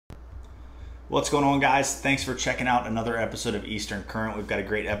What's going on, guys? Thanks for checking out another episode of Eastern Current. We've got a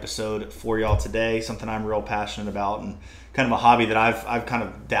great episode for y'all today, something I'm real passionate about and kind of a hobby that I've kind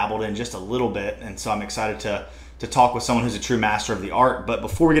of dabbled in just a little bit. And so I'm excited to talk with someone who's a true master of the art. But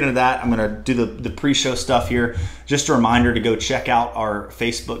before we get into that, I'm going to do the pre-show stuff here. Just a reminder to go check out our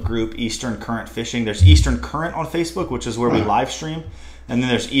Facebook group, Eastern Current Fishing. There's Eastern Current on Facebook, which is where we live stream. And then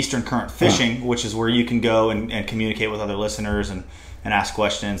there's Eastern Current Fishing, which is where you can go and communicate with other listeners and ask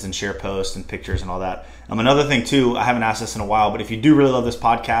questions and share posts and pictures and all that. Another thing too, I haven't asked this in a while, but if you do really love this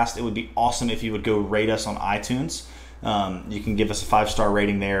podcast, it would be awesome if you would go rate us on iTunes. You can give us a 5-star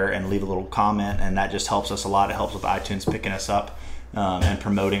rating there and leave a little comment, and that just helps us a lot. It helps with iTunes picking us up and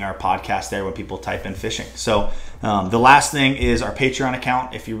promoting our podcast there when people type in fishing. So the last thing is our Patreon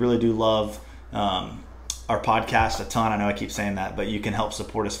account. If you really do love our podcast a ton, I know I keep saying that, but you can help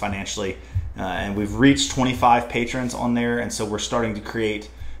support us financially. And we've reached 25 patrons on there, and so we're starting to create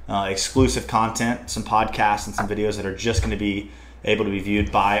exclusive content, some podcasts and some videos that are just going to be able to be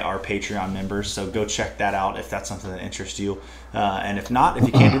viewed by our Patreon members. So go check that out if that's something that interests you. And if not, if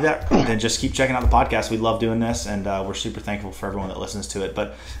you can't do that, then just keep checking out the podcast. We love doing this, and we're super thankful for everyone that listens to it.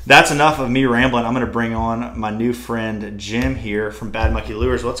 But that's enough of me rambling. I'm going to bring on my new friend Jim here from Bad Monkey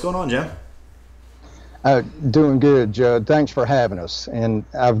Lures. What's going on, Jim? Doing good, Judd. Thanks for having us. And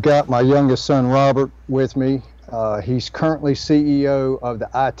I've got my youngest son, Robert, with me. He's currently CEO of the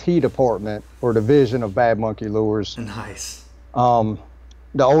IT department or division of Bad Monkey Lures. Nice. The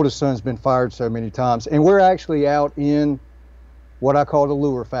oldest son's been fired so many times. And we're actually out in what I call the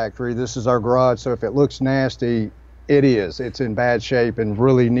lure factory. This is our garage, so if it looks nasty, it is. It's in bad shape and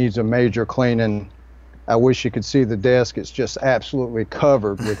really needs a major cleaning. I wish you could see the desk. It's just absolutely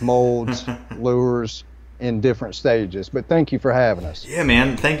covered with molds, lures, in different stages. But thank you for having us. Yeah,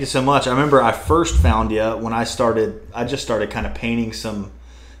 man. Thank you so much. I remember I first found you when I just started kind of painting some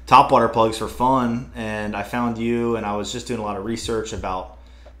topwater plugs for fun, and I found you, and I was just doing a lot of research about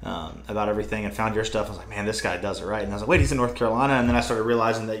everything and found your stuff. I was like, man, this guy does it right. And I was like, wait, he's in North Carolina. And then I started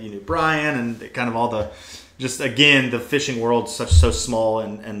realizing that you knew Brian and kind of all the, just again, the fishing world's so small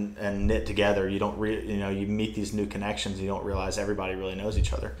and knit together. You don't you meet these new connections. You don't realize everybody really knows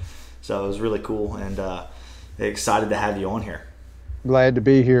each other. So it was really cool, and excited to have you on here. Glad to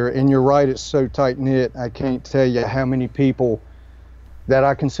be here. And you're right, it's so tight-knit. I can't tell you how many people that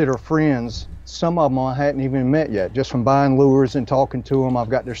I consider friends. Some of them I hadn't even met yet, just from buying lures and talking to them. I've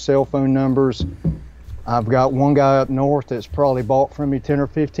got their cell phone numbers. I've got one guy up north that's probably bought from me 10 or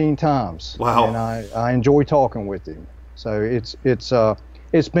 15 times. Wow. And I enjoy talking with him. So this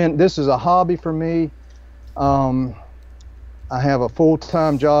is a hobby for me. I have a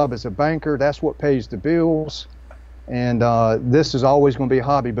full-time job as a banker. That's what pays the bills. And this is always going to be a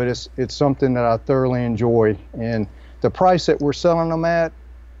hobby, but it's something that I thoroughly enjoy. And the price that we're selling them at,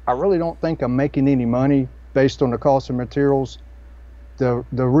 I really don't think I'm making any money based on the cost of materials. The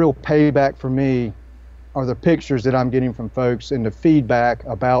real payback for me are the pictures that I'm getting from folks and the feedback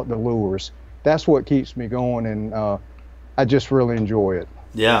about the lures. That's what keeps me going, and I just really enjoy it.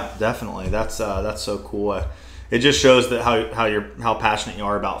 Yeah, definitely. That's so cool. It just shows that how passionate you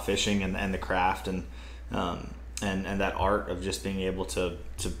are about fishing and the craft and that art of just being able to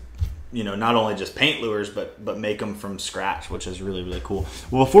not only just paint lures but make them from scratch, which is really, really cool.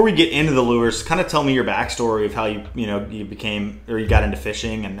 Well, before we get into the lures, kind of tell me your backstory of how you became, or you got into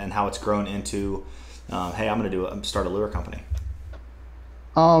fishing, and how it's grown into hey, I'm going to start a lure company.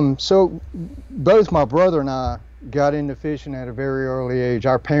 So both my brother and I got into fishing at a very early age.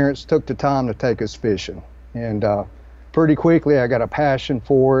 Our parents took the time to take us fishing. And pretty quickly I got a passion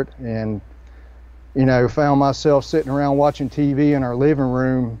for it, and found myself sitting around watching TV in our living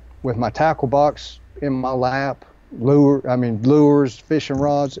room with my tackle box in my lap, lures, fishing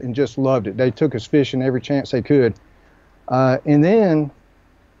rods, and just loved it. They took us fishing every chance they could. And then,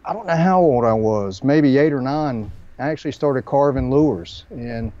 I don't know how old I was, maybe 8 or 9, I actually started carving lures,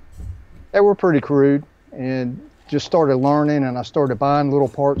 and they were pretty crude, and just started learning, and I started buying little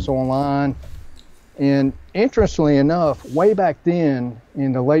parts online. And interestingly enough, way back then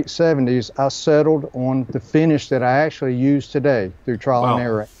in the late 70s, I settled on the finish that I actually use today through trial and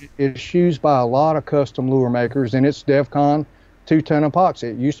error. It's used by a lot of custom lure makers, and it's DEFCON 2-ton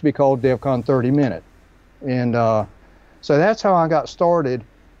epoxy. It used to be called DEFCON 30-minute. And so that's how I got started.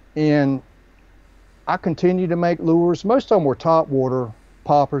 And I continued to make lures. Most of them were topwater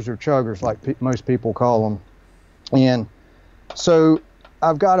poppers or chuggers, like most people call them. And so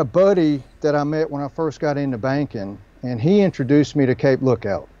I've got a buddy that I met when I first got into banking, and he introduced me to Cape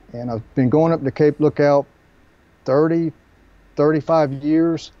Lookout. And I've been going up to Cape Lookout 35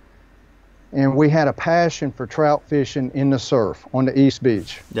 years. And we had a passion for trout fishing in the surf on the East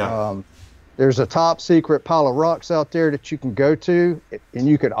Beach. Yeah. There's a top secret pile of rocks out there that you can go to, and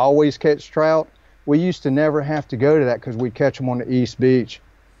you could always catch trout. We used to never have to go to that because we'd catch them on the East Beach.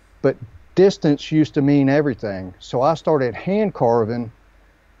 But distance used to mean everything. So I started hand carving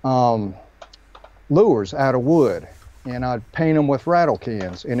lures out of wood, and I'd paint them with rattle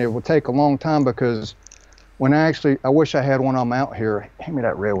cans. And it would take a long time because I wish I had one of them out here. Hand me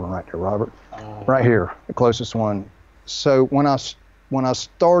that red one right there, Robert. Right here, the closest one. So when I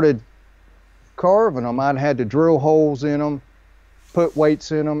started carving them, I'd had to drill holes in them, put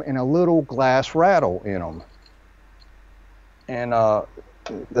weights in them, and a little glass rattle in them. And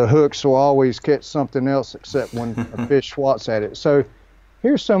the hooks will always catch something else except when a fish swats at it. So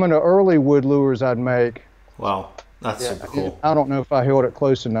here's some of the early wood lures I'd make. Wow, that's super cool. I don't know if I held it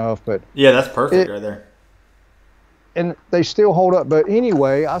close enough, but yeah, that's perfect right there. And they still hold up. But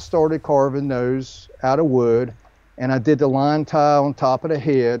anyway, I started carving those out of wood, and I did the line tie on top of the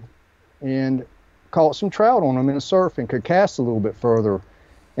head and caught some trout on them in the surf and could cast a little bit further.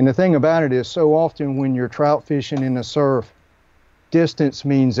 And the thing about it is, so often when you're trout fishing in the surf, distance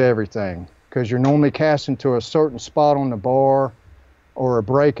means everything, because you're normally casting to a certain spot on the bar or a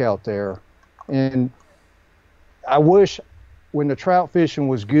break out there. And I wish when the trout fishing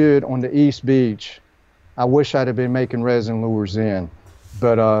was good on the East Beach, I wish I'd have been making resin lures then.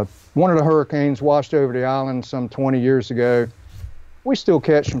 But one of the hurricanes washed over the island some 20 years ago. We still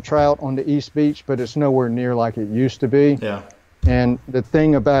catch some trout on the East Beach, but it's nowhere near like it used to be. Yeah. And the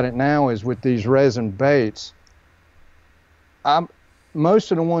thing about it now is with these resin baits,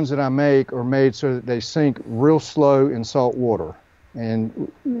 most of the ones that I make are made so that they sink real slow in salt water.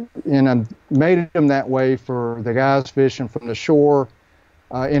 And I made them that way for the guys fishing from the shore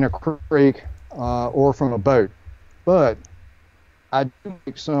in a creek or from a boat. But I do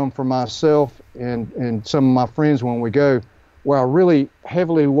make some for myself and some of my friends when we go, where I really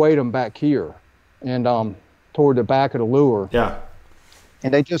heavily weight them back here and toward the back of the lure. Yeah.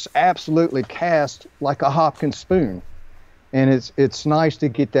 And they just absolutely cast like a Hopkins spoon. And it's nice to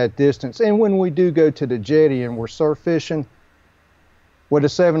get that distance. And when we do go to the jetty and we're surf fishing, with a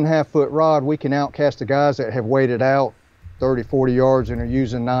 7.5 foot rod, we can outcast the guys that have waded out 30, 40 yards and are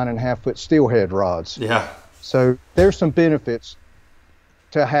using 9.5 foot steelhead rods. Yeah. So there's some benefits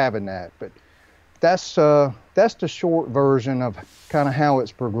to having that. But that's the short version of kind of how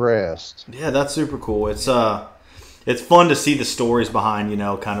it's progressed. Yeah, that's super cool. It's fun to see the stories behind,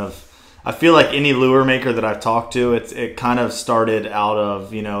 kind of. I feel like any lure maker that I've talked to, it kind of started out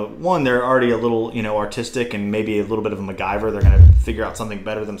of, one, they're already a little, artistic and maybe a little bit of a MacGyver. They're going to figure out something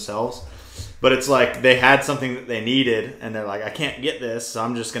better themselves. But it's like they had something that they needed and they're like, I can't get this, so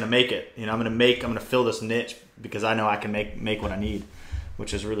I'm just going to make it. I'm going to fill this niche because I know I can make what I need,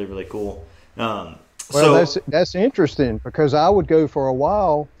 which is really, really cool. Well, that's interesting, because I would go for a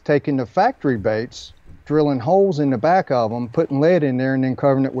while taking the factory baits, drilling holes in the back of them, putting lead in there, and then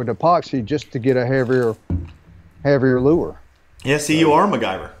covering it with epoxy just to get a heavier lure. Yeah, see, you are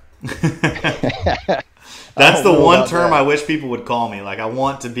MacGyver. That's the one term I wish people would call me. Like, I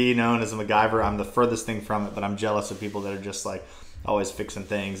want to be known as a MacGyver. I'm the furthest thing from it, but I'm jealous of people that are just like always fixing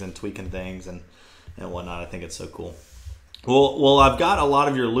things and tweaking things and whatnot. I think it's so cool. Well, I've got a lot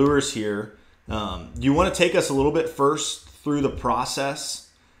of your lures here. Do you want to take us a little bit first through the process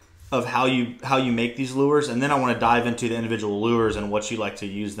of how you make these lures, and then I want to dive into the individual lures and what you like to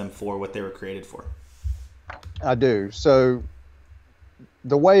use them for, what they were created for? I do. So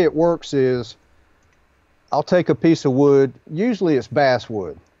the way it works is I'll take a piece of wood. Usually it's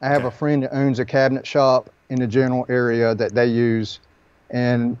basswood. I have a friend that owns a cabinet shop in the general area that they use,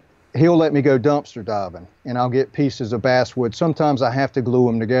 and he'll let me go dumpster diving, and I'll get pieces of basswood. Sometimes I have to glue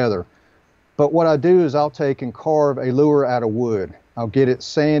them together. But what I do is I'll take and carve a lure out of wood. I'll get it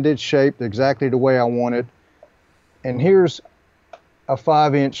sanded, shaped exactly the way I want it. And here's a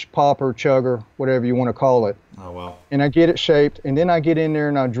 5-inch popper, chugger, whatever you want to call it. Oh, wow. And I get it shaped, and then I get in there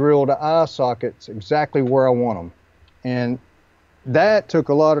and I drill the eye sockets exactly where I want them. And that took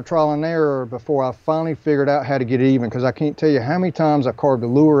a lot of trial and error before I finally figured out how to get it even, because I can't tell you how many times I carved a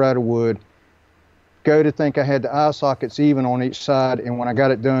lure out of wood, go to think I had the eye sockets even on each side, and when I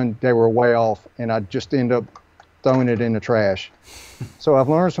got it done, they were way off, and I just end up throwing it in the trash. So I've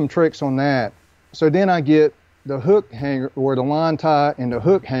learned some tricks on that. So then I get the hook hanger, or the line tie and the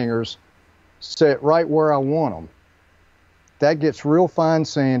hook hangers set right where I want them. That gets real fine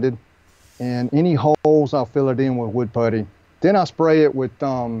sanded, and any holes I'll fill it in with wood putty. Then I spray it with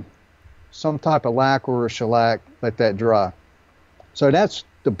some type of lacquer or shellac, let that dry. So that's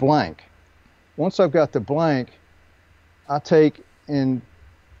the blank. Once I've got the blank, I take, and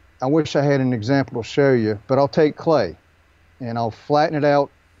I wish I had an example to show you, but I'll take clay and I'll flatten it out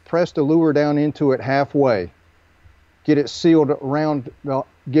press the lure down into it halfway, get it sealed around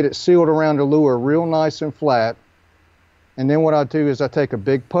the lure real nice and flat. And then what I do is I take a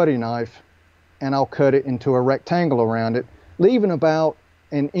big putty knife and I'll cut it into a rectangle around it, leaving about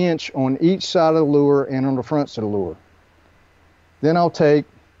an inch on each side of the lure and on the fronts of the lure. Then I'll take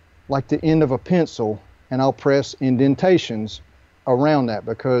like the end of a pencil and I'll press indentations around that,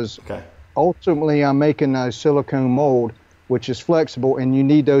 because ultimately I'm making a silicone mold which is flexible, and you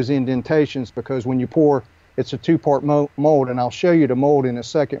need those indentations because when you pour, it's a two-part mold, and I'll show you the mold in a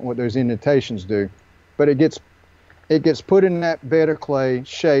second what those indentations do. But it gets put in that bed of clay,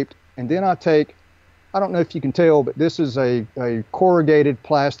 shaped, and then I don't know if you can tell, but this is a corrugated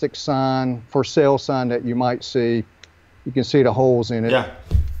plastic sign, for sale sign that you might see. You can see the holes in it. Yeah.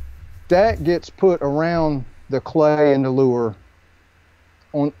 That gets put around the clay and the lure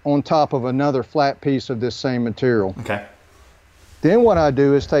on top of another flat piece of this same material. Okay. Then what I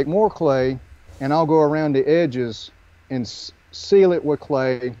do is take more clay and I'll go around the edges and seal it with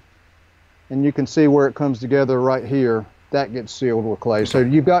clay. And you can see where it comes together right here. That gets sealed with clay. Okay. So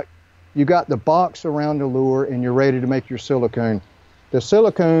you got the box around the lure and you're ready to make your silicone. The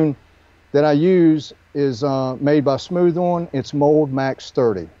silicone that I use is made by Smooth On. It's Mold Max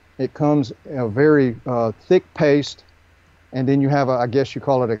 30. It comes in a very thick paste, and then you have I guess you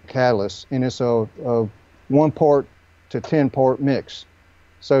call it a catalyst, and it's a 1 part to 10 part mix.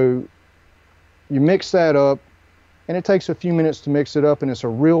 So you mix that up, and it takes a few minutes to mix it up, and it's a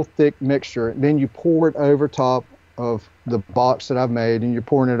real thick mixture. Then you pour it over top of the box that I've made, and you're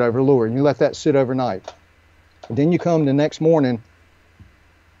pouring it over the lure, and you let that sit overnight. And then you come the next morning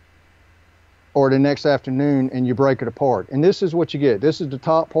or the next afternoon and you break it apart. And this is what you get. This is the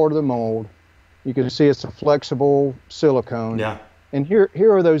top part of the mold. You can see it's a flexible silicone. Yeah. And here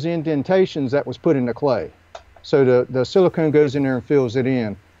are those indentations that was put in the clay. So the silicone goes in there and fills it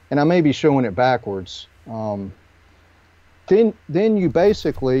in. And I may be showing it backwards. Then you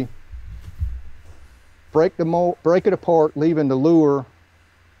basically break it apart, leaving the lure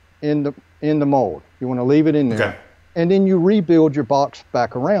in the mold. You want to leave it in there. Okay. And then you rebuild your box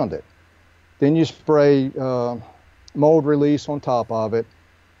back around it. Then you spray mold release on top of it.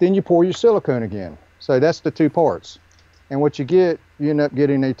 Then you pour your silicone again. So that's the two parts. And what you end up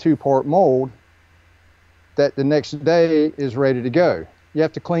getting a 2-part mold that the next day is ready to go. You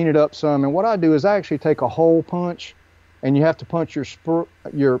have to clean it up some. And what I do is I actually take a hole punch, and you have to punch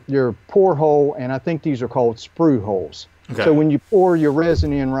your pour hole, and I think these are called sprue holes. Okay. So when you pour your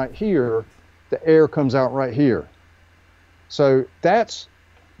resin in right here, the air comes out right here. So that's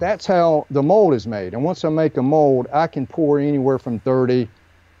how the mold is made. And once I make a mold, I can pour anywhere from 30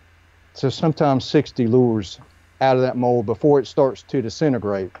 to sometimes 60 lures out of that mold before it starts to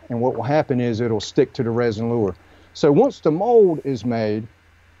disintegrate. And what will happen is it'll stick to the resin lure. So once the mold is made,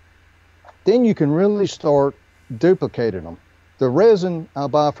 then you can really start duplicating them. The resin I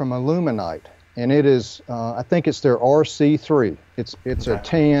buy from Aluminite, and it is, I think it's their RC3. It's okay. A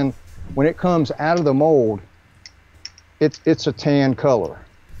tan. When it comes out of the mold, it's a tan color.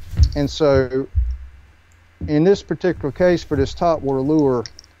 And so in this particular case for this topwater lure,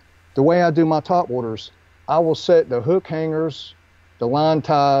 the way I do my topwaters, I will set the hook hangers, the line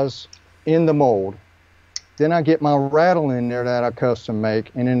ties in the mold. Then I get my rattle in there that I custom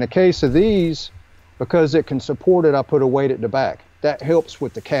make. And in the case of these, because it can support it, I put a weight at the back. That helps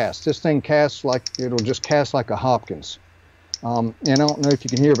with the cast. This thing casts it'll just cast like a Hopkins. And I don't know if you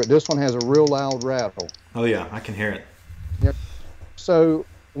can hear, but this one has a real loud rattle. Oh yeah, I can hear it. Yep. So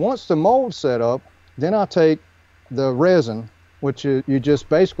once the mold's set up, then I take the resin, which you just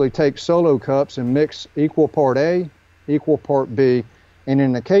basically take solo cups and mix equal part A, equal part B. And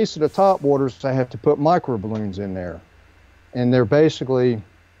in the case of the topwaters, I have to put micro balloons in there. And they're basically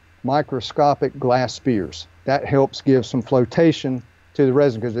microscopic glass spheres. That helps give some flotation to the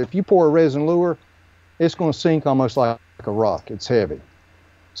resin, because if you pour a resin lure, it's going to sink almost like a rock. It's heavy.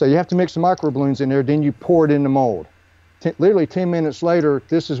 So you have to mix the micro balloons in there, then you pour it in the mold. Literally 10 minutes later,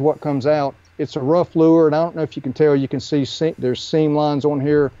 this is what comes out. It's a rough lure, and I don't know if you can tell, you can see there's seam lines on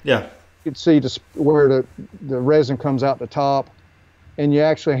here. Yeah. You can see where the resin comes out the top, and you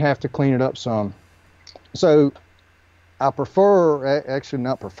actually have to clean it up some. So I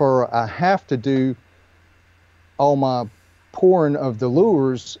have to do all my pouring of the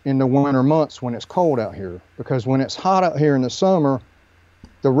lures in the winter months when it's cold out here, because when it's hot out here in the summer,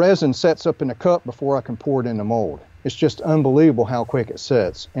 the resin sets up in the cup before I can pour it in the mold. It's just unbelievable how quick it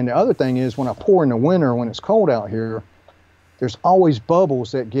sets. And the other thing is, when I pour in the winter, when it's cold out here, there's always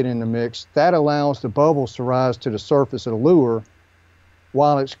bubbles that get in the mix. That allows the bubbles to rise to the surface of the lure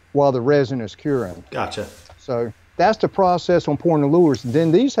while the resin is curing. Gotcha. So that's the process on pouring the lures.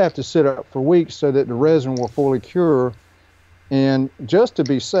 Then these have to sit up for weeks so that the resin will fully cure. And just to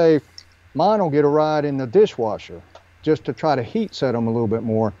be safe, mine will get a ride in the dishwasher just to try to heat set them a little bit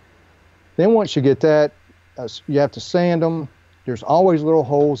more. Then once you get that, you have to sand them. There's always little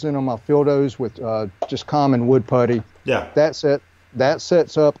holes in them. I fill those with just common wood putty. Yeah. That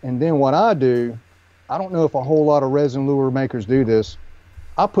sets up. And then what I do, I don't know if a whole lot of resin lure makers do this.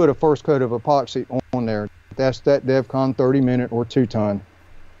 I put a first coat of epoxy on there. That's that DevCon 30-minute or 2-ton.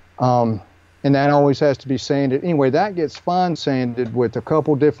 And that always has to be sanded. Anyway, that gets fine sanded with a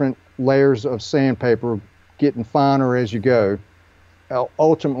couple different layers of sandpaper, getting finer as you go,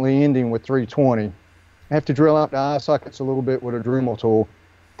 ultimately ending with 320. I have to drill out the eye sockets a little bit with a Dremel tool.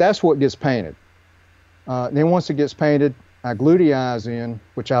 That's what gets painted. Then once it gets painted, I glue the eyes in,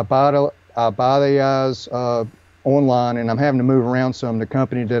 which I buy the eyes online, and I'm having to move around some. The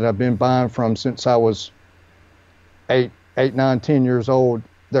company that I've been buying from since I was 8, 9, 10 years old,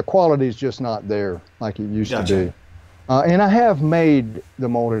 the quality is just not there like it used to be. And I have made the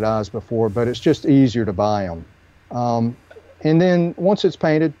molded eyes before, but it's just easier to buy them. And then once it's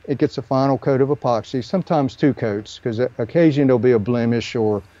painted, it gets a final coat of epoxy, sometimes 2 coats, because occasionally there'll be a blemish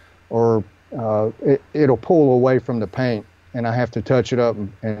or it'll pull away from the paint, and I have to touch it up.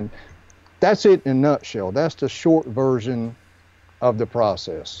 And that's it in a nutshell. That's the short version of the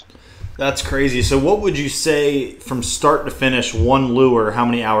process. That's crazy. So what would you say from start to finish, one lure, how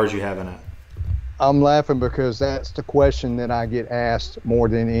many hours you have in it? I'm laughing because that's the question that I get asked more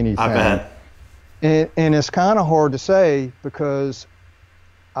than anything. I bet. And it's kind of hard to say because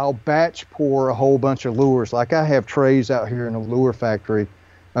I'll batch pour a whole bunch of lures. Like I have trays out here in the lure factory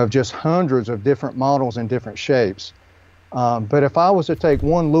of just hundreds of different models and different shapes. But if I was to take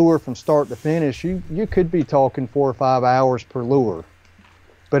one lure from start to finish, you could be talking 4 or 5 hours per lure.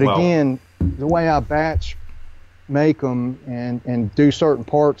 But again, the way I batch make them and do certain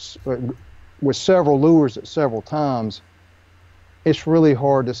parts with several lures at several times, it's really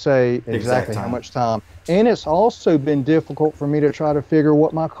hard to say exactly how much time. And it's also been difficult for me to try to figure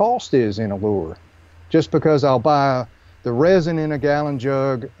what my cost is in a lure. Just because I'll buy the resin in a gallon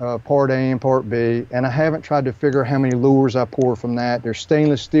jug, part A and part B, and I haven't tried to figure how many lures I pour from that. There's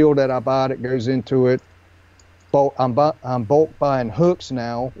stainless steel that I buy that goes into it. I'm bulk buying hooks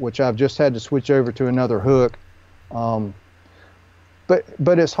now, which I've just had to switch over to another hook. But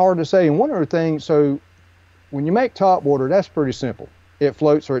it's hard to say. And one other thing, so when you make top water, that's pretty simple. It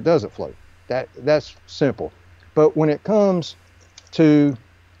floats or it doesn't float. That's simple. But when it comes to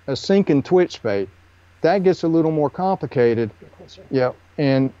a sinking twitch bait, that gets a little more complicated. Yeah,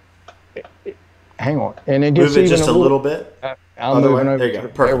 and hang on. And it gets move it just a little bit. I'm moving over. There you go.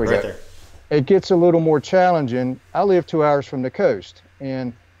 Perfect. Right there. It gets a little more challenging. I live 2 hours from the coast,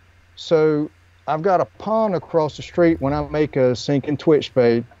 and so I've got a pond across the street. When I make a sinking twitch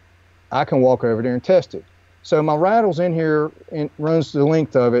bait, I can walk over there and test it. So my rattle's in here and runs the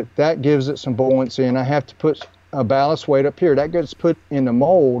length of it. That gives it some buoyancy, and I have to put a ballast weight up here. That gets put in the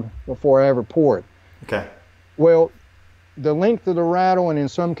mold before I ever pour it. Okay. Well, the length of the rattle, and in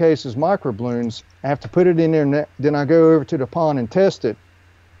some cases microbloons, I have to put it in there, and then I go over to the pond and test it.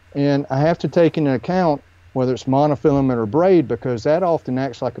 And I have to take into account whether it's monofilament or braid, because that often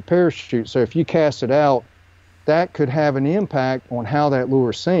acts like a parachute. So if you cast it out, that could have an impact on how that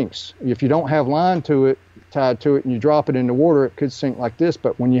lure sinks. If you don't have line to it, tied to it, and you drop it in the water, it could sink like this.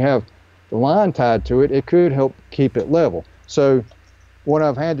 But when you have the line tied to it, it could help keep it level. So what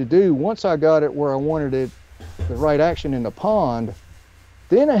I've had to do, once I got it where I wanted it, the right action in the pond,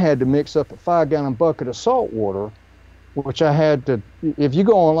 then I had to mix up a 5-gallon bucket of salt water, which I had to, if you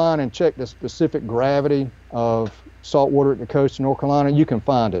go online and check the specific gravity of salt water at the coast of North Carolina, you can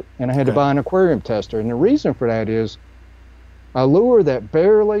find it. And I had to buy an aquarium tester. And the reason for that is a lure that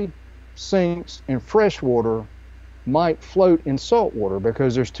barely sinks in fresh water might float in salt water,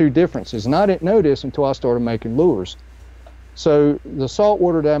 because there's 2 differences. And I didn't know this until I started making lures. So the salt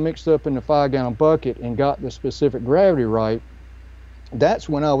water that I mixed up in the 5-gallon bucket and got the specific gravity right, that's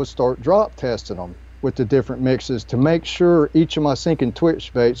when I would start drop testing them with the different mixes to make sure each of my sinking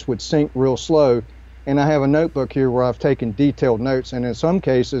twitch baits would sink real slow. And I have a notebook here where I've taken detailed notes, and in some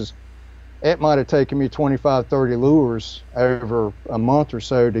cases it might have taken me 25, 30 lures over a month or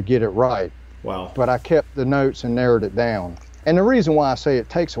so to get it right. Wow. But I kept the notes and narrowed it down. And the reason why I say it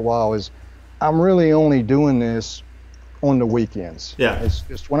takes a while is I'm really only doing this on the weekends. Yeah. It's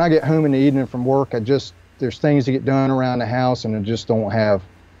just when I get home in the evening from work, there's things to get done around the house, and I just don't have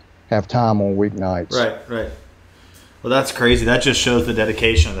time on weeknights. Right. Well, that's crazy. That just shows the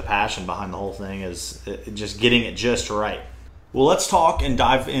dedication and the passion behind the whole thing, is just getting it just right. Well, let's talk and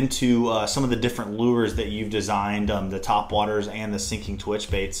dive into some of the different lures that you've designed, the top waters and the sinking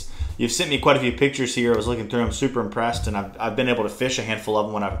twitch baits. You've sent me quite a few pictures here. I was looking through them, super impressed, and I've been able to fish a handful of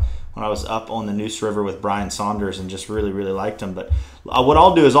them when I was up on the Neuse River with Brian Saunders, and just really, really liked them. But what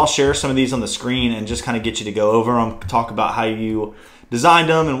I'll do is I'll share some of these on the screen and just kind of get you to go over them, talk about how you designed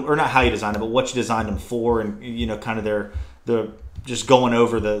them, or not how you designed them, but what you designed them for, and kind of the just going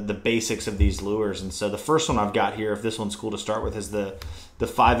over the basics of these lures. And so the first one I've got here, if this one's cool to start with, is the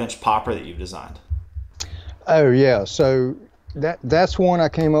 5-inch popper that you've designed. Oh yeah, so that's one I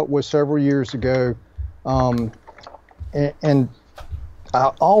came up with several years ago, and I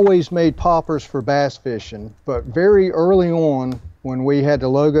always made poppers for bass fishing, but very early on when we had the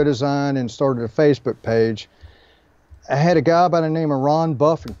logo design and started a Facebook page, I had a guy by the name of Ron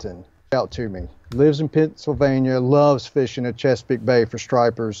Buffington out to me. Lives in Pennsylvania, loves fishing at Chesapeake Bay for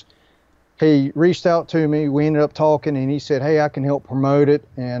stripers. He reached out to me, we ended up talking, and he said, hey, I can help promote it.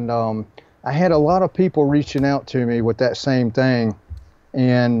 And I had a lot of people reaching out to me with that same thing.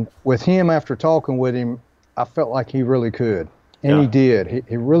 And with him, after talking with him, I felt like he really could. And he did.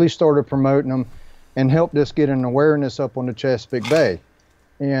 He really started promoting them and helped us get an awareness up on the Chesapeake Bay.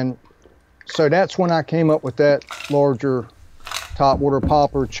 And so that's when I came up with that larger topwater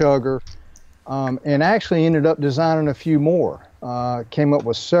popper chugger. And actually ended up designing a few more. Came up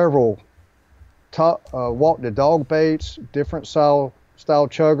with several walk the dog baits, different style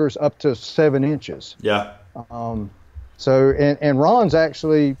chuggers up to 7 inches. Yeah. So and Ron's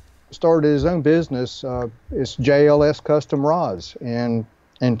actually started his own business. It's JLS Custom Rods, and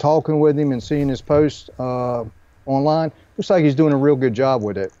talking with him and seeing his posts online, looks like he's doing a real good job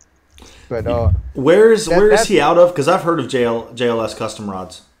with it. But where is he out of? Because I've heard of JLS Custom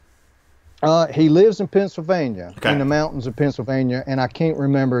Rods. He lives in Pennsylvania, okay, in the mountains of Pennsylvania, and I can't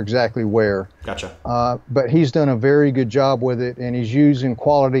remember exactly where. Gotcha. But he's done a very good job with it, and he's using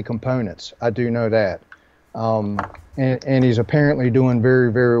quality components. I do know that. And he's apparently doing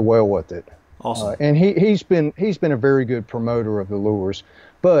very, very well with it. Awesome. And he's been a very good promoter of the lures.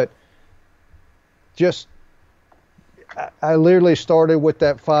 But just I literally started with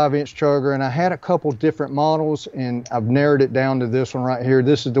that 5-inch chugger, and I had a couple different models, and I've narrowed it down to this one right here.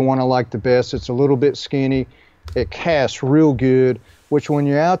 This is the one I like the best. It's a little bit skinny. It casts real good, which when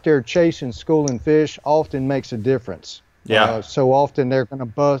you're out there chasing, schooling fish, often makes a difference. Yeah. So often they're going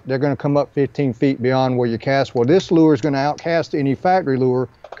to come up 15 feet beyond where you cast. Well, this lure is going to outcast any factory lure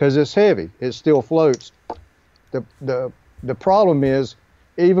because it's heavy. It still floats. The problem is,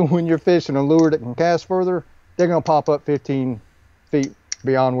 even when you're fishing a lure that can cast further, they're going to pop up 15 feet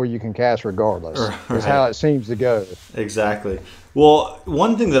beyond where you can cast regardless. Right. Is how it seems to go. Exactly. Well,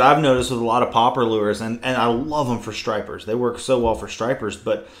 one thing that I've noticed with a lot of popper lures, and I love them for stripers. They work so well for stripers,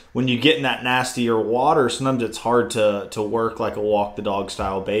 but when you get in that nastier water, sometimes it's hard to work like a walk the dog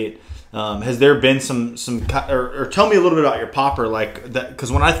style bait. Has there been some or tell me a little bit about your popper, like that?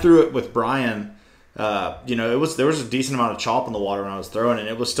 Because when I threw it with Brian, there was a decent amount of chop in the water when I was throwing it.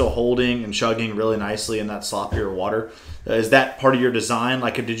 It was still holding and chugging really nicely in that sloppier water. Is that part of your design?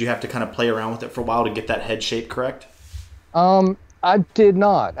 Like, did you have to kind of play around with it for a while to get that head shape correct? I did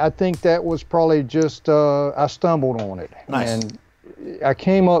not. I think that was probably just I stumbled on it. Nice. And I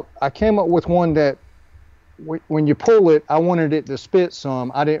came up with one that when you pull it, I wanted it to spit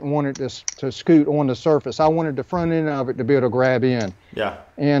some. I didn't want it to scoot on the surface. I wanted the front end of it to be able to grab in. Yeah.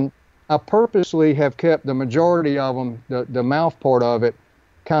 And I purposely have kept the majority of them, the mouth part of it,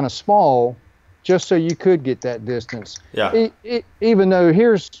 kind of small, just so you could get that distance. Yeah. Even though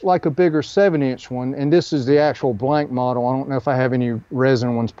here's like a bigger 7-inch one, and this is the actual blank model. I don't know if I have any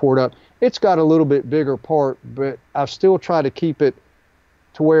resin ones poured up. It's got a little bit bigger part, but I've still tried to keep it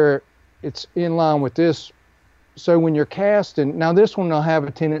to where it's in line with this. So when you're casting, now this one will have a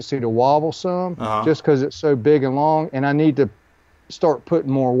tendency to wobble some, just because it's so big and long, and I need to start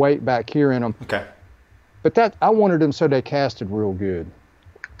putting more weight back here in them. Okay. But I wanted them so they casted real good.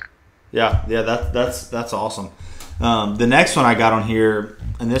 Yeah, that's awesome. The next one I got on here,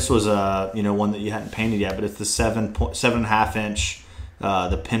 and this was one that you hadn't painted yet, but it's the 7.5 inch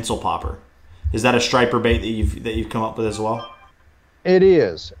the pencil popper. Is that a striper bait that you've come up with as well? It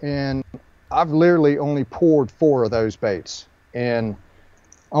is, and I've literally only poured 4 of those baits, and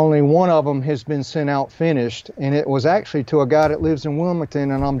only one of them has been sent out finished, and it was actually to a guy that lives in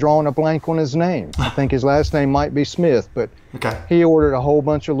Wilmington, and I'm drawing a blank on his name. I think his last name might be Smith, but okay. He ordered a whole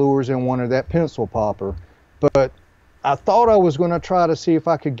bunch of lures and wanted that pencil popper. But I thought I was going to try to see if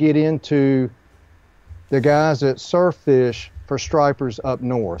I could get into the guys that surf fish for stripers up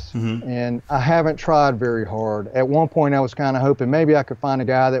north, Mm-hmm. and I haven't tried very hard. At one point, I was kind of hoping maybe I could find a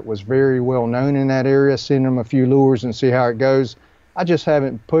guy that was very well known in that area, send him a few lures and see how it goes. I just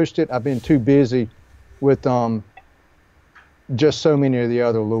haven't pushed it. I've been too busy with just so many of the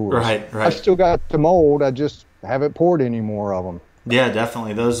other lures. Right. I've still got the mold. I just haven't poured any more of them. Yeah,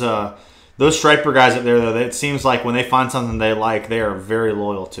 definitely. Those striper guys up there, though, it seems like when they find something they like, they are very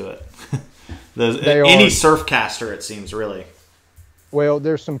loyal to it. Any surf caster, it seems, really. Well,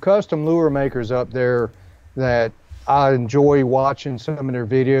 there's some custom lure makers up there that I enjoy watching some of their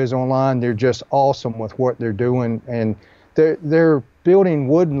videos online. They're just awesome with what they're doing, and they're building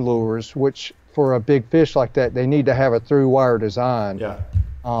wooden lures, which for a big fish like that, they need to have a through wire design. Yeah.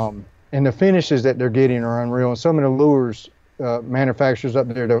 And the finishes that they're getting are unreal. And some of the lures manufacturers up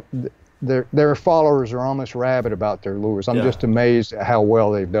there, their followers are almost rabid about their lures. I'm just amazed at how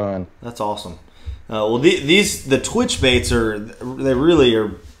well they've done. That's awesome. Well, the Twitch baits they really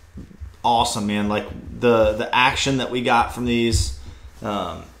are awesome, man. Like the action that we got from these,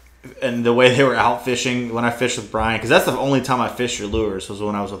 and the way they were out fishing when I fished with Brian, because that's the only time I fished your lures was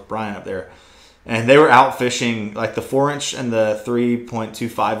when I was with Brian up there, and they were out fishing like the 4-inch and the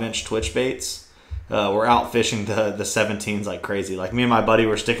 3.25-inch Twitch baits. We're out fishing the 17s like crazy. Like me and my buddy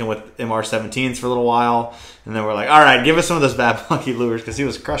were sticking with MR 17s for a little while, and then we're like, all right, give us some of those Bad Monkey lures, because he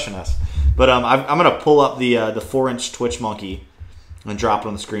was crushing us. But I'm gonna pull up the 4-inch Twitch Monkey and drop it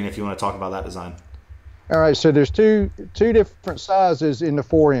on the screen if you want to talk about that design. All right, so there's two different sizes in the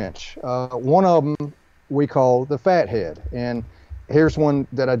 4-inch. One of them we call the fat head, and here's one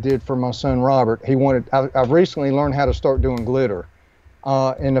that I did for my son Robert. I've recently learned how to start doing glitter.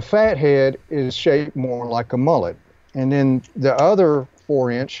 And the fat head is shaped more like a mullet. And then the other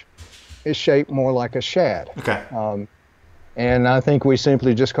 4-inch is shaped more like a shad. Okay. And I think we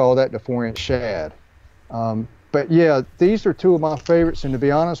simply just call that the 4-inch shad. But yeah, these are two of my favorites. And to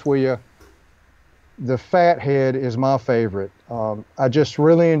be honest with you, the fat head is my favorite. I just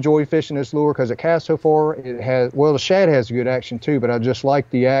really enjoy fishing this lure because it casts so far. The shad has good action too, but I just like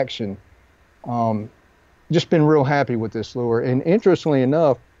the action. Just been real happy with this lure. And interestingly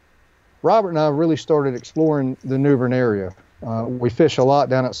enough, Robert and I really started exploring the New Bern area. We fish a lot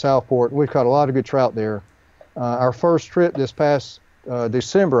down at Southport. We've caught a lot of good trout there. Our first trip this past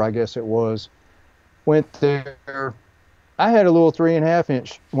December, I guess it was, went there. I had a little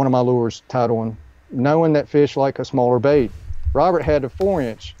 3.5-inch, one of my lures tied on, knowing that fish like a smaller bait. Robert had a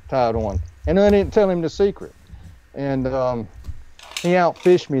 4-inch tied on, and I didn't tell him the secret. And he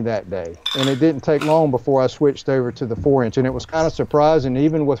outfished me that day, and it didn't take long before I switched over to the 4-inch, and it was kind of surprising.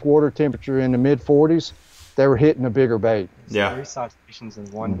 Even with water temperature in the mid-40s, they were hitting a bigger bait. Yeah. 3 citations in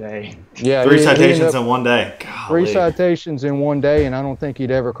one day. Yeah. 3 citations in one day. Golly. 3 citations in one day, and I don't think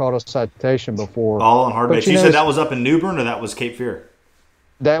he'd ever caught a citation before. All on hard baits. You know, said that was up in New Bern, or that was Cape Fear?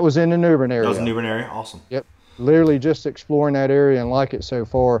 That was in the New Bern area. That was in New Bern area? Awesome. Yep. Literally just exploring that area and like it so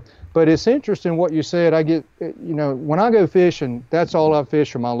far. But it's interesting what you said. I get, when I go fishing, that's all I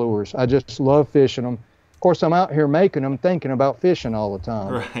fish are my lures. I just love fishing them. Of course, I'm out here making them, thinking about fishing all the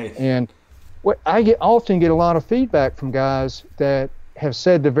time. Right. And I often get a lot of feedback from guys that have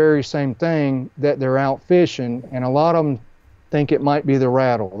said the very same thing, that they're out fishing, and a lot of them think it might be the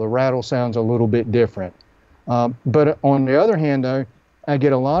rattle. The rattle sounds a little bit different. But on the other hand, though, I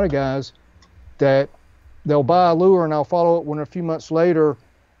get a lot of guys that they'll buy a lure and I'll follow it when a few months later,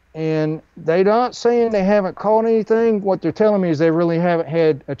 and they're not saying they haven't caught anything. What they're telling me is they really haven't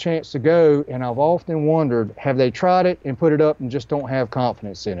had a chance to go, and I've often wondered, have they tried it and put it up and just don't have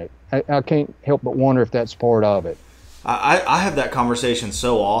confidence in it? I can't help but wonder if that's part of it. I have that conversation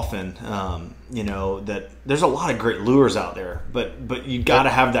so often, that there's a lot of great lures out there, but you got to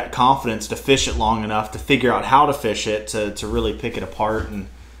have that confidence to fish it long enough to figure out how to fish it, to really pick it apart and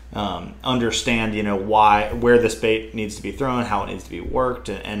understand, where this bait needs to be thrown, how it needs to be worked,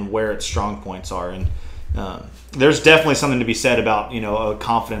 and where its strong points are. And there's definitely something to be said about, a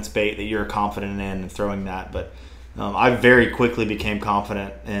confidence bait that you're confident in and throwing that. But I very quickly became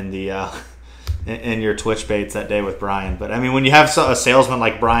confident in the in your Twitch baits that day with Brian. But I mean, when you have a salesman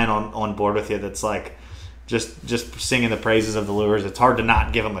like Brian on board with you, that's like just singing the praises of the lures, it's hard to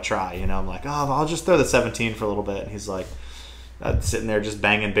not give him a try. I'm like, I'll just throw the 17 for a little bit. And he's like, sitting there just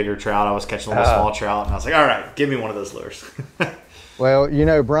banging bigger trout. I was catching a little small trout, and I was like, all right, give me one of those lures. Well,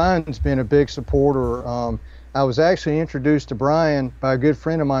 Brian's been a big supporter. I was actually introduced to Brian by a good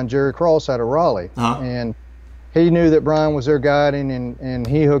friend of mine, Jerry Cross, out of Raleigh. And he knew that Brian was there guiding, and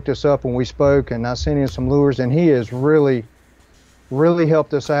he hooked us up when we spoke, and I sent him some lures, and he has really, really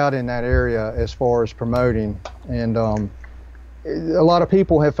helped us out in that area as far as promoting. And a lot of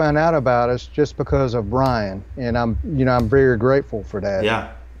people have found out about us just because of Brian, and I'm very grateful for that.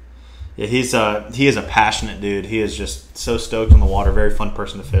 Yeah. Yeah, he is a passionate dude. He is just so stoked on the water. Very fun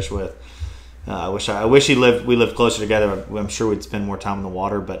person to fish with. I wish we lived closer together. I'm sure we'd spend more time in the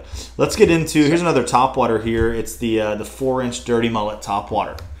water. But let's get into, here's another topwater here. It's the 4-inch Dirty Mullet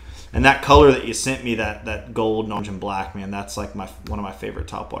topwater, and that color that you sent me, that gold, orange, and black, man, that's like one of my favorite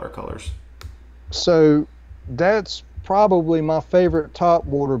topwater colors. So that's probably my favorite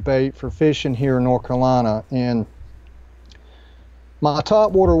topwater bait for fishing here in North Carolina. And my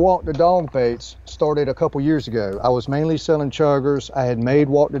topwater walk the dog baits started a couple years ago. I was mainly selling chuggers. I had made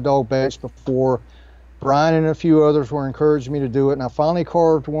walk the dog baits before. Brian and a few others were encouraging me to do it, and I finally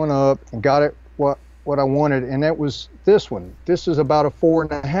carved one up and got it what I wanted, and that was this one. This is about a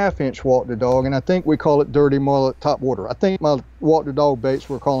 4.5-inch walk the dog, and I think we call it Dirty Mullet topwater. I think my walk the dog baits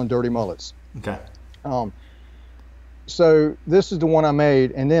we're calling Dirty Mullets. Okay. So this is the one I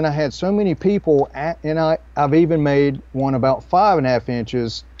made, and then I had so many people, and I've even made one about 5.5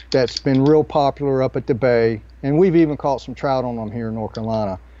 inches that's been real popular up at the bay, and we've even caught some trout on them here in North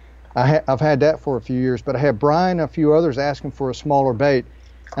Carolina. I've had that for a few years, but I had Brian and a few others asking for a smaller bait,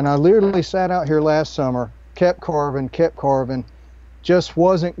 and I literally sat out here last summer, kept carving, just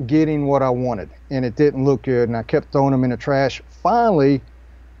wasn't getting what I wanted, and it didn't look good, and I kept throwing them in the trash. Finally,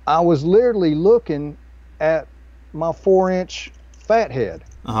 I was literally looking at my 4-inch fathead,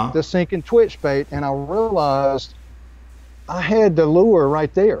 the sinking twitch bait, and I realized I had the lure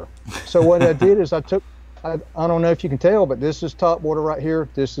right there. So what I did is I don't know if you can tell, but this is topwater right here.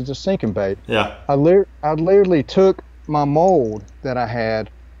 This is a sinking bait. Yeah. I literally took my mold that I had,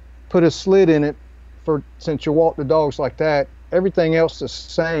 put a slit in it since you walk the dogs like that. Everything else is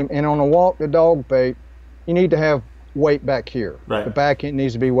the same. And on a walk the dog bait, you need to have weight back here. Right. The back end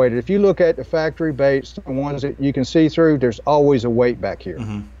needs to be weighted. If you look at the factory baits, the ones that you can see through, there's always a weight back here.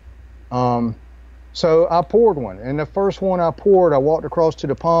 Mm-hmm. So I poured one, and the first one I poured, I walked across to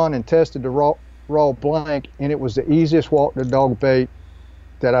the pond and tested the raw blank, and it was the easiest walk the dog bait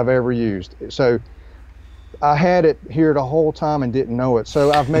that I've ever used. So I had it here the whole time and didn't know it.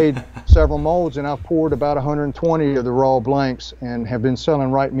 So I've made several molds, and I've poured about 120 of the raw blanks and have been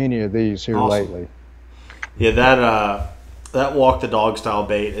selling right many of these here lately. Yeah, that walk the dog style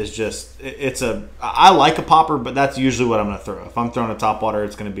bait is just, I like a popper, but that's usually what I'm going to throw. If I'm throwing a topwater,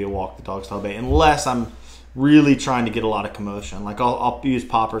 it's going to be a walk the dog style bait, unless I'm really trying to get a lot of commotion. Like I'll use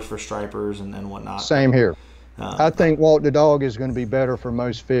poppers for stripers and whatnot. Same here. I think walk the dog is going to be better for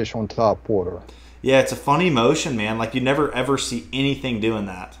most fish on topwater. Yeah, it's a funny motion, man. Like you never ever see anything doing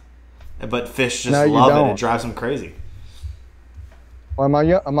that, but fish just love it. It drives them crazy. Well,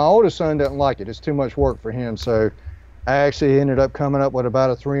 my oldest son doesn't like it. It's too much work for him. So I actually ended up coming up with about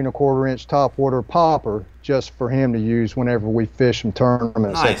a 3.25-inch topwater popper just for him to use whenever we fish some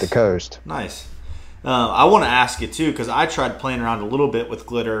tournaments at the coast. Nice. I want to ask you too, because I tried playing around a little bit with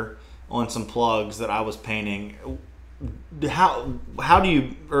glitter on some plugs that I was painting. How do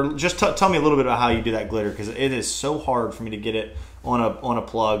you, or just tell me a little bit about how you do that glitter, because it is so hard for me to get it on a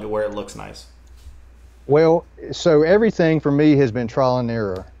plug where it looks nice. Well, so everything for me has been trial and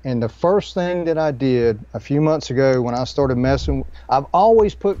error. And the first thing that I did a few months ago when I started messing, I've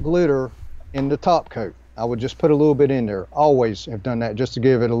always put glitter in the top coat. I would just put a little bit in there. Always have done that just to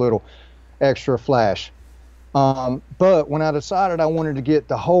give it a little extra flash. But when I decided I wanted to get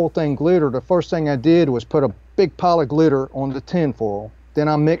the whole thing glitter, the first thing I did was put a big pile of glitter on the tinfoil. Then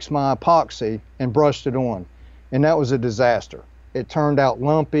I mixed my epoxy and brushed it on. And that was a disaster. It turned out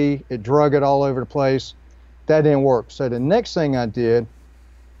lumpy. It drug it all over the place. That didn't work. So the next thing I did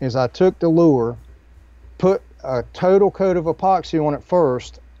is I took the lure, put a total coat of epoxy on it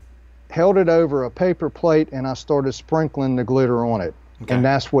first, held it over a paper plate, and I started sprinkling the glitter on it. Okay. And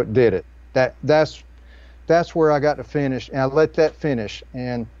that's what did it. That's where I got to finish, and I let that finish.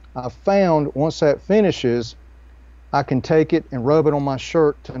 And I found once that finishes, I can take it and rub it on my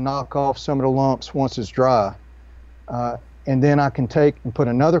shirt to knock off some of the lumps once it's dry. And then I can take and put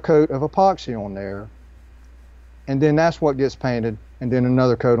another coat of epoxy on there, and then that's what gets painted, and then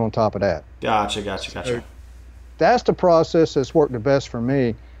another coat on top of that. Gotcha. So that's the process that's worked the best for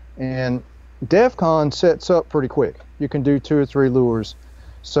me. And DEF-CON sets up pretty quick. You can do 2 or 3 lures.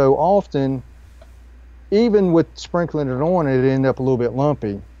 So often, even with sprinkling it on, it ended up a little bit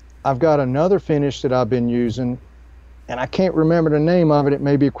lumpy. I've got another finish that I've been using, and I can't remember the name of it. It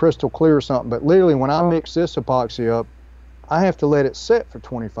may be crystal clear or something, but literally when I mix this epoxy up, I have to let it set for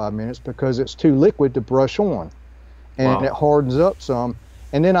 25 minutes because it's too liquid to brush on. And it hardens up some,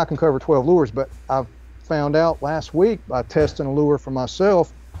 and then I can cover 12 lures. But I found out last week by testing a lure for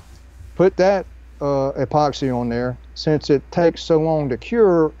myself, put that epoxy on there, since it takes so long to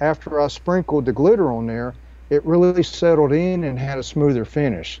cure, after I sprinkled the glitter on there, it really settled in and had a smoother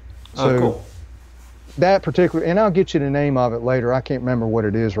finish. So cool. That particular, and I'll get you the name of it later. I can't remember what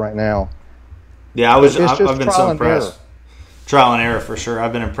it is right now. Yeah, I've been so impressed. Error. Trial and error for sure.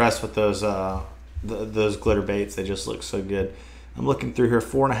 I've been impressed with those those glitter baits. They just look so good. I'm looking through here.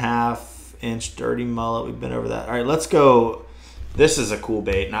 4.5-inch dirty mullet. We've been over that. All right, let's go. This is a cool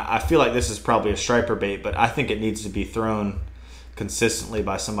bait. Now, I feel like this is probably a striper bait, but I think it needs to be thrown consistently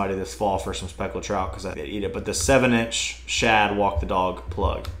by somebody this fall for some speckled trout because I eat it. But the 7-inch shad walk the dog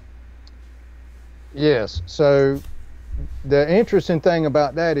plug. Yes. So the interesting thing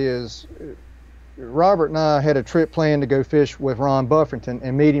about that is Robert and I had a trip planned to go fish with Ron Buffington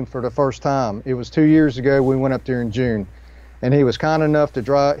and meet him for the first time. It was 2 years ago. We went up there in June, and he was kind enough to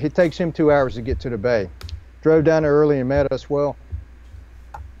drive. It takes him 2 hours to get to the bay. Drove down there early and met us. Well,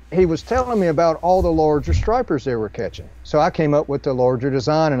 he was telling me about all the larger stripers they were catching. So I came up with the larger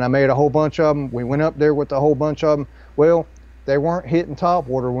design, and I made a whole bunch of them. We went up there with a whole bunch of them. Well, they weren't hitting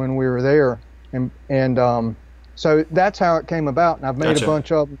topwater when we were there, and so that's how it came about. And I've made a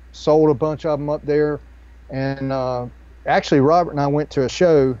bunch of them, sold a bunch of them up there, and actually Robert and I went to a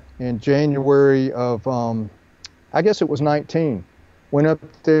show in January of I guess it was 19. Went up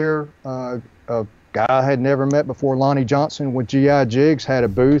there. A guy I had never met before, Lonnie Johnson with GI Jigs, had a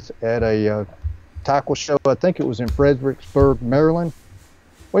booth at a tackle show. I think it was in Fredericksburg, Maryland.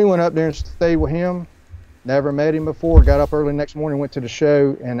 We went up there and stayed with him. Never met him before. Got up early next morning, went to the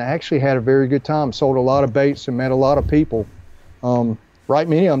show, and I actually had a very good time. Sold a lot of baits and met a lot of people. Right,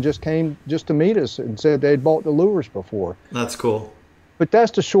 many of them just came just to meet us and said they'd bought the lures before. That's cool. But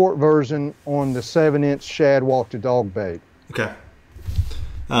that's the short version on the 7-inch shad walk the dog bait. Okay.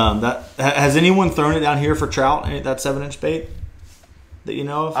 That has anyone thrown it down here for trout? That 7-inch bait that you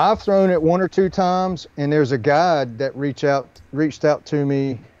know of? I've thrown it 1 or 2 times, and there's a guide that reached out to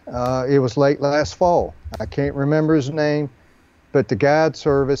me. It was late last fall. I can't remember his name, but the guide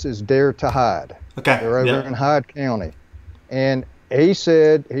service is Dare to Hide. Okay. They're over in Hyde County, and he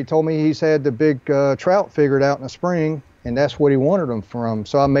told me he's had the big trout figured out in the spring, and that's what he wanted them from.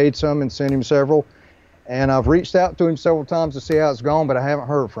 So I made some and sent him several. And I've reached out to him several times to see how it's gone, but I haven't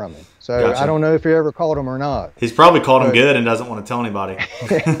heard from him. So gotcha. I don't know if he ever caught him or not. He's probably caught him good and doesn't want to tell anybody.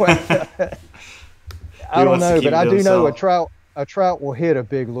 I don't know, but I do know a trout will hit a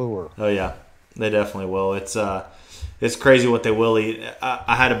big lure. Oh yeah, they definitely will. It's crazy what they will eat.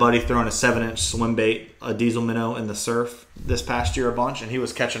 I had a buddy throwing a 7-inch swim bait, a diesel minnow in the surf this past year a bunch, and he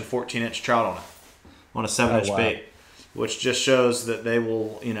was catching 14-inch trout on it, on a 7-inch bait. Which just shows that they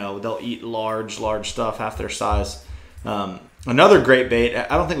will, they'll eat large stuff, half their size. Another great bait,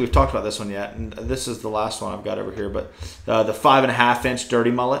 I don't think we've talked about this one yet, and this is the last one I've got over here, but the 5.5-inch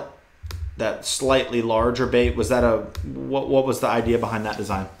dirty mullet, that slightly larger bait, was that what was the idea behind that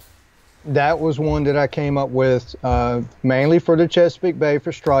design? That was one that I came up with mainly for the Chesapeake Bay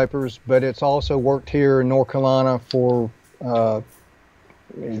for stripers, but it's also worked here in North Carolina for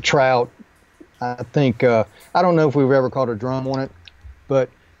trout. I think, I don't know if we've ever caught a drum on it,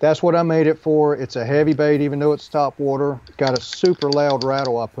 but that's what I made it for. It's a heavy bait, even though it's top water. It's got a super loud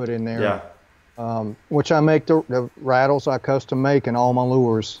rattle I put in there, which I make the rattles I custom make in all my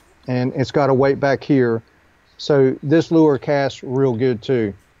lures. And it's got a weight back here. So this lure casts real good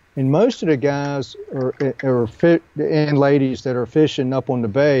too. And most of the guys and ladies that are fishing up on the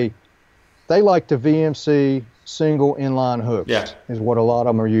bay, they like the VMC single inline hooks is what a lot of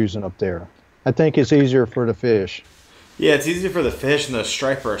them are using up there. I think it's easier for the fish. Yeah, it's easier for the fish, and the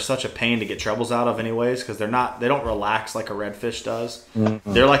striper are such a pain to get trebles out of anyways because they don't relax like a redfish does.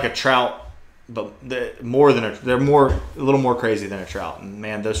 Mm-hmm. They're like a trout, but they're a little more crazy than a trout. And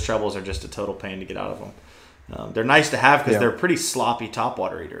man, those trebles are just a total pain to get out of them. They're nice to have because they're pretty sloppy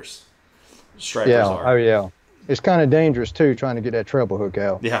topwater eaters. Stripers are. Oh yeah. It's kind of dangerous too trying to get that treble hook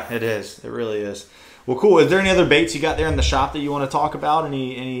out. Yeah, it is. It really is. Well, cool. Is there any other baits you got there in the shop that you want to talk about?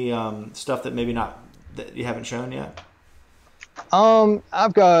 Any stuff that maybe that you haven't shown yet?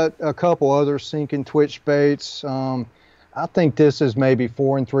 I've got a couple other sink and twitch baits. I think this is maybe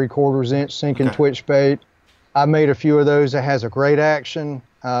 4 3/4 inch sink and twitch bait. I made a few of those that has a great action.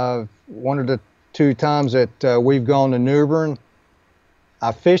 1 or 2 times that we've gone to New Bern,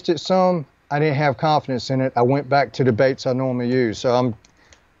 I fished it some. I didn't have confidence in it. I went back to the baits I normally use. So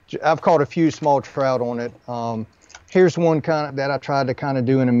I've caught a few small trout on it. Here's one that I tried to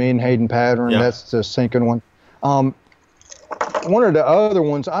do in a Menhaden pattern. Yeah. That's the sinking one. One of the other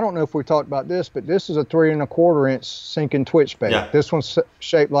ones, I don't know if we talked about this, but this is a 3 1/4 inch sinking twitch bait. Yeah. This one's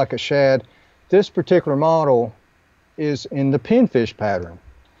shaped like a shad. This particular model is in the pinfish pattern.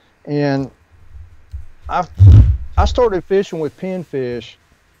 And I've I started fishing with pinfish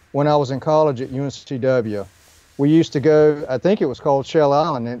when I was in college at UNCW. We used to go, I think it was called Shell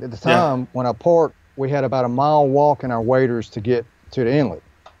Island. And at the time, when I parked, we had about a mile walk in our waders to get to the inlet.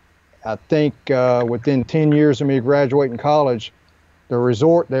 I think within 10 years of me graduating college, the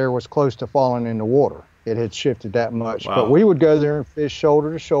resort there was close to falling in the water. It had shifted that much. Wow. But we would go there and fish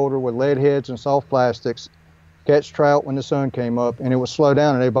shoulder to shoulder with lead heads and soft plastics, catch trout when the sun came up, and it would slow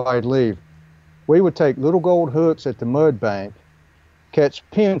down and everybody'd leave. We would take little gold hooks at the mud bank, catch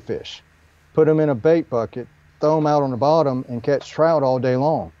pinfish, put them in a bait bucket, throw them out on the bottom, and catch trout all day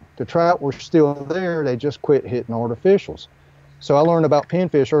long. The trout were still there, they just quit hitting artificials. So I learned about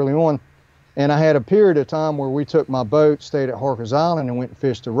pinfish early on, and I had a period of time where we took my boat, stayed at Harkers Island, and went and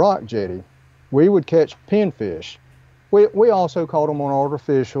fished the rock jetty. We would catch pinfish. We also caught them on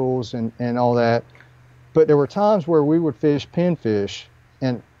artificials and all that, but there were times where we would fish pinfish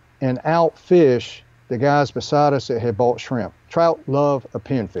and outfish the guys beside us that had bought shrimp. Trout love a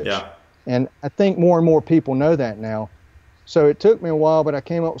pinfish. Yeah. And I think more and more people know that now. So it took me a while, but I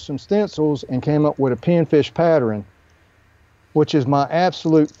came up with some stencils and came up with a pinfish pattern, which is my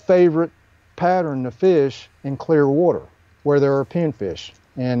absolute favorite pattern to fish in clear water where there are pinfish.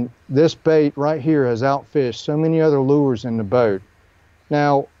 And this bait right here has outfished so many other lures in the boat.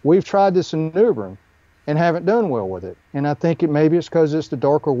 Now, we've tried this in Newbern and haven't done well with it. And I think maybe it's because it's the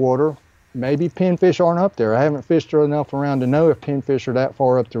darker water. Maybe pinfish aren't up there. I haven't fished enough around to know if pinfish are that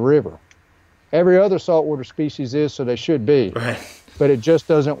far up the river. Every other saltwater species is, so they should be. Right. But it just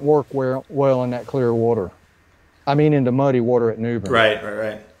doesn't work well in that clear water. I mean, in the muddy water at Newbern.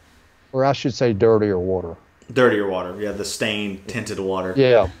 Right. Or I should say dirtier water. Dirtier water. Yeah, the stained, tinted water.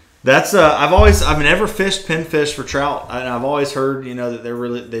 Yeah. That's I've never fished pinfish for trout, and I've always heard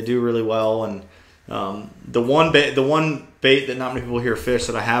that they do really well. And the one bait that not many people here fish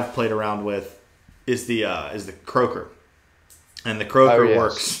that I have played around with is the croaker, and the croaker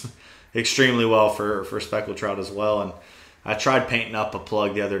works extremely well for speckled trout as well. And I tried painting up a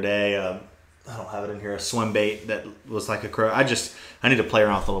plug the other day. I don't have it in here. A swim bait that was like a croaker. I need to play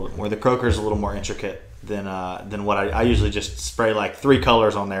around with it a little bit more. The croaker is a little more intricate than what I usually just spray like 3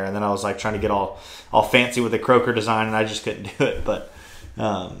 colors on there, and then I was like trying to get all fancy with the croaker design, and I just couldn't do it. But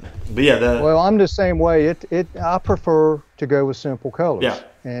yeah, well, I'm the same way. I prefer to go with simple colors. Yeah.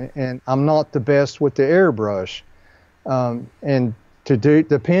 And I'm not the best with the airbrush. And to do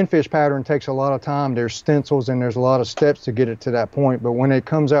the pinfish pattern takes a lot of time. There's stencils and there's a lot of steps to get it to that point. But when it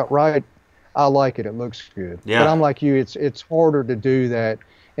comes out right, I like it. It looks good. Yeah. But I'm like you. It's harder to do that.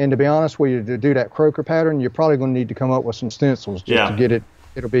 And to be honest with you, to do that croaker pattern, you're probably going to need to come up with some stencils just to get it.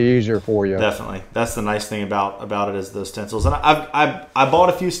 It'll be easier for you. Definitely. That's the nice thing about it is those stencils. And I bought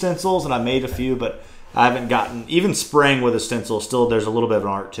a few stencils and I made a few, but I haven't gotten, even spraying with a stencil, still there's a little bit of an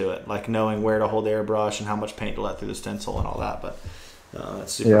art to it, like knowing where to hold the airbrush and how much paint to let through the stencil and all that. But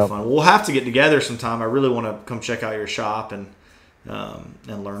that's super fun. We'll have to get together sometime. I really want to come check out your shop and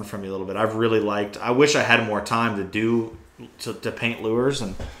learn from you a little bit. I wish I had more time to paint lures,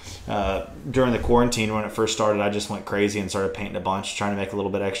 and during the quarantine when it first started, I just went crazy and started painting a bunch, trying to make a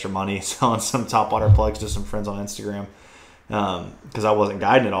little bit extra money, selling some topwater plugs to some friends on Instagram, because I wasn't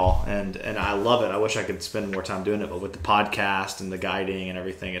guiding at all, and I love it. I wish I could spend more time doing it, but with the podcast and the guiding and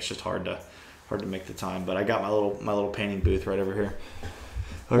everything, it's just hard to make the time. But I got my little painting booth right over here.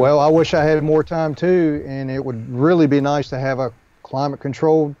 Well, I wish I had more time too, and it would really be nice to have a climate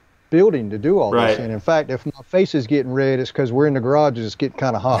controlled building to do all this. And in fact, if my face is getting red, it's because we're in the garage and it's getting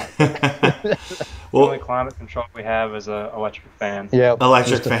kind of hot. The only climate control we have is an electric fan. Yeah,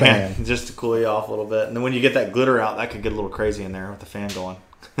 electric fan, just to cool you off a little bit. And then when you get that glitter out, that could get a little crazy in there with the fan going.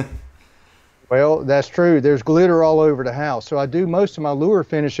 Well, that's true. There's glitter all over the house. So I do most of my lure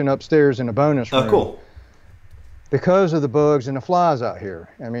finishing upstairs in the bonus room. Oh, cool. Because of the bugs and the flies out here.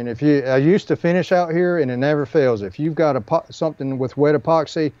 I mean, I used to finish out here and it never fails. If you've got something with wet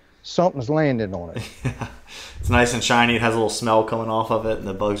epoxy, something's landing on it. Yeah. It's nice and shiny. It has a little smell coming off of it, and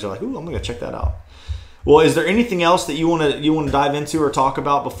the bugs are like, "Ooh, I'm gonna check that out." Well, is there anything else that you want to dive into or talk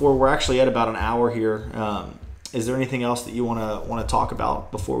about before we're actually at about an hour here? Is there anything else that you want to talk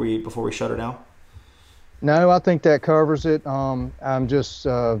about before we shut her down? No, I think that covers it. I'm just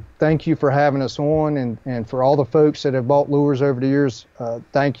thank you for having us on, and for all the folks that have bought lures over the years.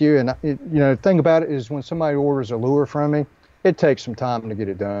 Thank you. And the thing about it is when somebody orders a lure from me, it takes some time to get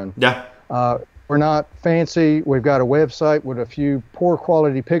it done. Yeah. We're not fancy. We've got a website with a few poor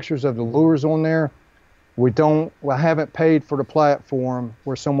quality pictures of the lures on there. I haven't paid for the platform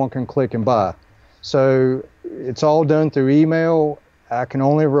where someone can click and buy. So it's all done through email. I can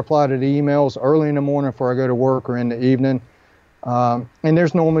only reply to the emails early in the morning before I go to work or in the evening. And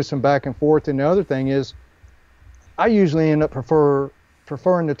there's normally some back and forth. And the other thing is, I usually end up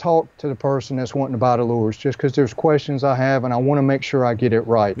preferring to talk to the person that's wanting to buy the lures, just because there's questions I have and I want to make sure I get it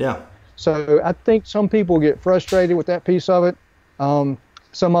right. Yeah. So I think some people get frustrated with that piece of it.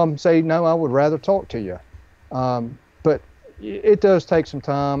 Some of them say, no, I would rather talk to you. But it does take some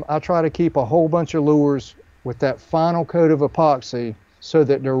time. I try to keep a whole bunch of lures with that final coat of epoxy so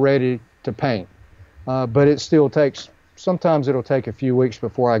that they're ready to paint. But it still takes, sometimes it'll take a few weeks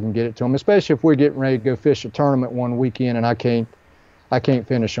before I can get it to them, especially if we're getting ready to go fish a tournament one weekend and I can't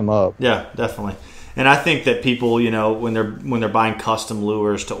finish them up. Yeah, definitely. And I think that people, when they're buying custom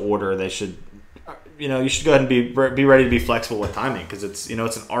lures to order, they should, you should go ahead and be ready to be flexible with timing, because it's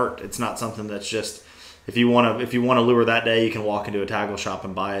it's an art. It's not something that's just, if you want a lure that day, you can walk into a tackle shop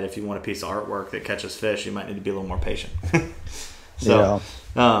and buy it. If you want a piece of artwork that catches fish, you might need to be a little more patient. So,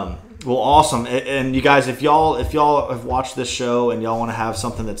 yeah. Well, awesome. And you guys, if y'all have watched this show and y'all want to have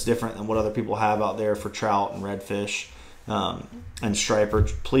something that's different than what other people have out there for trout and redfish, and striper,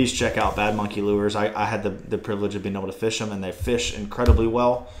 please check out Bad Monkey Lures. I had the privilege of being able to fish them, and they fish incredibly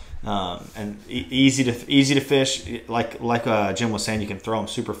well, and easy to fish. Like Jim was saying, you can throw them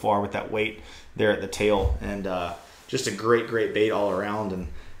super far with that weight there at the tail, and just a great bait all around. And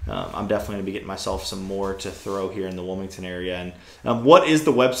I'm definitely going to be getting myself some more to throw here in the Wilmington area. And what is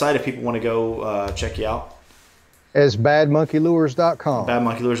the website if people want to go check you out? It's badmonkeylures.com.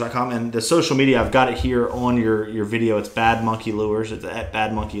 Badmonkeylures.com. And the social media, I've got it here on your video. It's Bad Monkey Lures. It's at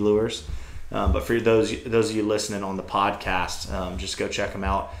Bad Monkey Lures. But for those of you listening on the podcast, just go check them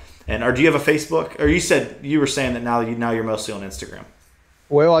out. And do you have a Facebook? Or you were saying that now you're mostly on Instagram.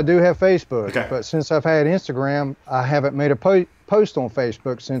 Well, I do have Facebook, okay. But since I've had Instagram, I haven't made a post on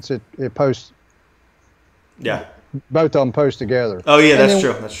Facebook since it posts. Yeah. Both of them post together. Oh yeah, that's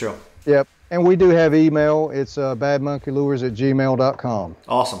true. That's true. Yep. And we do have email. It's badmonkeylures@gmail.com.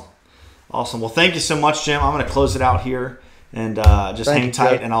 Awesome. Well, thank you so much, Jim. I'm going to close it out here and just hang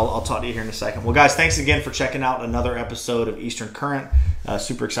tight, and I'll talk to you here in a second. Well, guys, thanks again for checking out another episode of Eastern Current.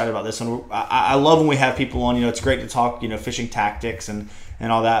 Super excited about this one. I love when we have people on. It's great to talk, fishing tactics and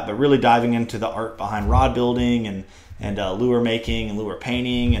all that, but really diving into the art behind rod building and lure making and lure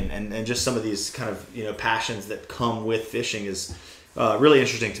painting and just some of these kind of passions that come with fishing is really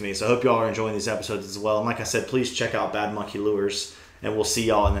interesting to me. So I hope you all are enjoying these episodes as well. And like I said, please check out Bad Monkey Lures, and we'll see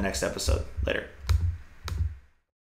y'all in the next episode. Later.